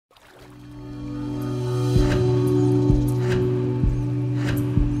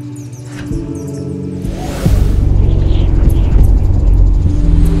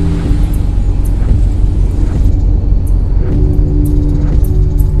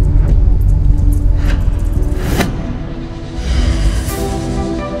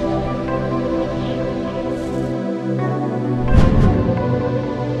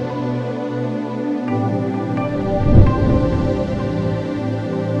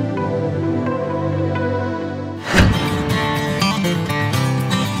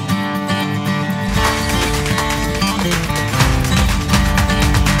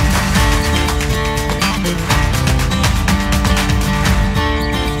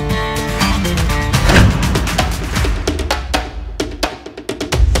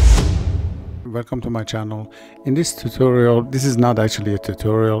welcome to my channel. In this tutorial, this is not actually a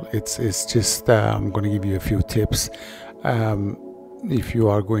tutorial, it's just I'm going to give you a few tips if you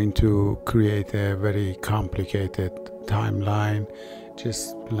are going to create a very complicated timeline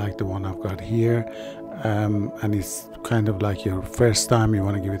just like the one I've got here, and it's kind of like your first time you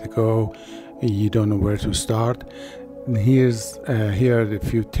want to give it a go, you don't know where to start. And here are the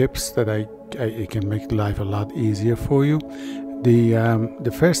few tips that it can make life a lot easier for you.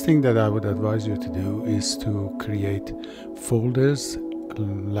 The first thing that I would advise you to do is to create folders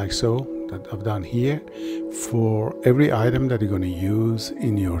like so that I've done here for every item that you're going to use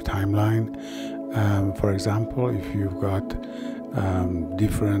in your timeline. For example, if you've got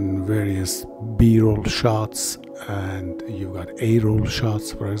different various B-roll shots and you've got A-roll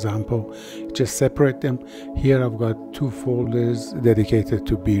shots, for example, just separate them. Here I've got two folders dedicated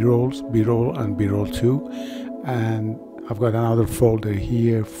to B-rolls, B-roll and B-roll 2, and I've got another folder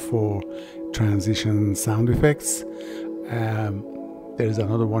here for transition sound effects. There's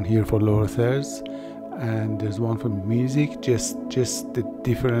another one here for lower thirds, and there's one for music, just the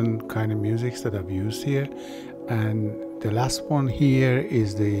different kind of musics that I've used here. And the last one here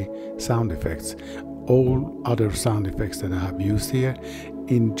is the sound effects, all other sound effects that I have used here.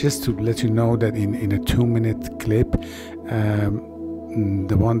 Just to let you know that in a 2-minute clip,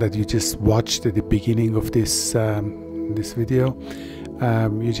 the one that you just watched at the beginning of this video,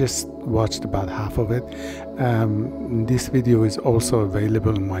 you just watched about half of it. This video is also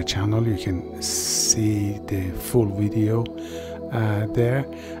available on my channel. You can see the full video there.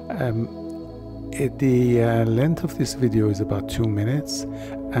 The length of this video is about 2 minutes,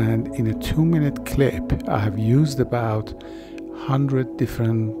 and in a 2-minute clip I have used about 100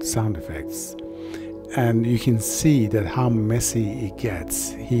 different sound effects, and you can see that how messy it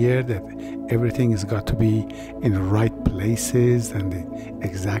gets here, that everything has got to be in the right places and the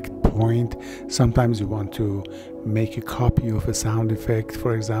exact point. Sometimes you want to make a copy of a sound effect,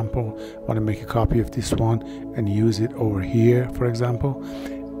 for example, want to make a copy of this one and use it over here, for example.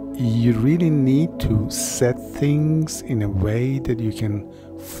 You really need to set things in a way that you can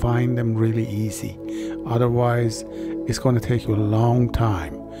find them really easy. Otherwise, it's going to take you a long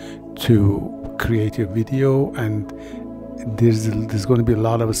time to create your video, and there's going to be a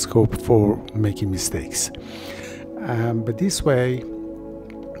lot of scope for making mistakes. But this way,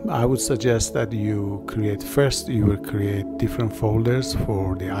 I would suggest that you will create different folders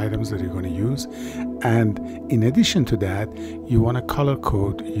for the items that you're going to use, and in addition to that, you want to color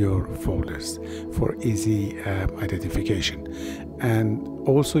code your folders for easy identification. And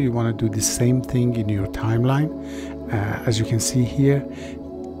also you want to do the same thing in your timeline. As you can see here,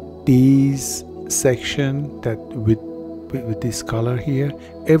 these section that with this color here,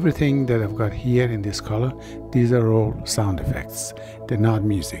 everything that I've got here in this color, these are all sound effects, they're not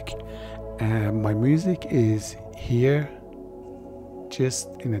music. My music is here just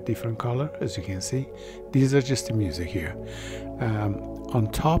in a different color, as you can see. These are just the music here. On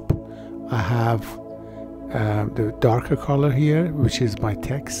top I have the darker color here, which is my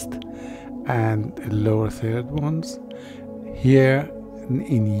text, and lower third ones. Here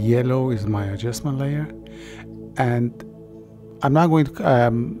in yellow is my adjustment layer, and I'm not going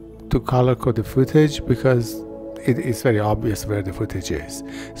to color code the footage because it's very obvious where the footage is.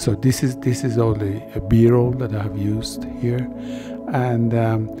 So this is only a B-roll that I have used here, and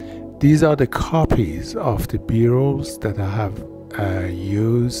these are the copies of the B-rolls that I have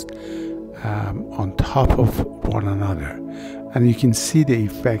used on top of one another, and you can see the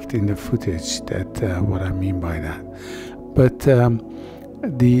effect in the footage, that what I mean by that. But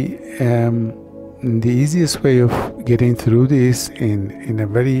the easiest way of getting through this in a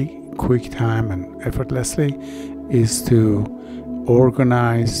very quick time and effortlessly is to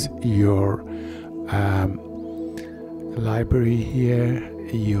organize your library here,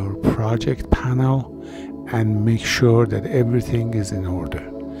 your project panel, and make sure that everything is in order.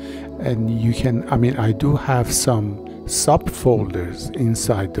 And you can, I do have some subfolders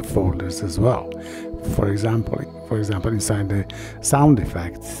inside the folders as well. For example, inside the sound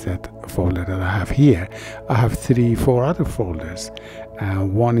effects folder that I have here, I have 3-4 other folders.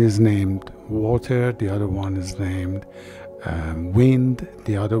 One is named water, the other one is named wind,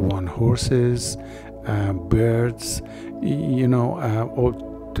 the other one horses, birds,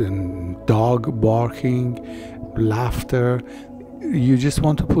 dog barking, laughter. You just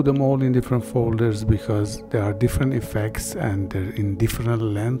want to put them all in different folders because there are different effects and they're in different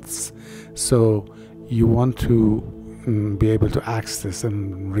lengths, so you want to be able to access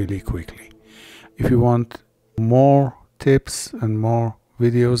them really quickly. If you want more tips and more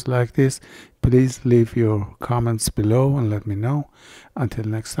videos like this, please leave your comments below and let me know. Until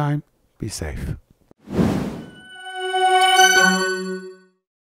next time, Be safe.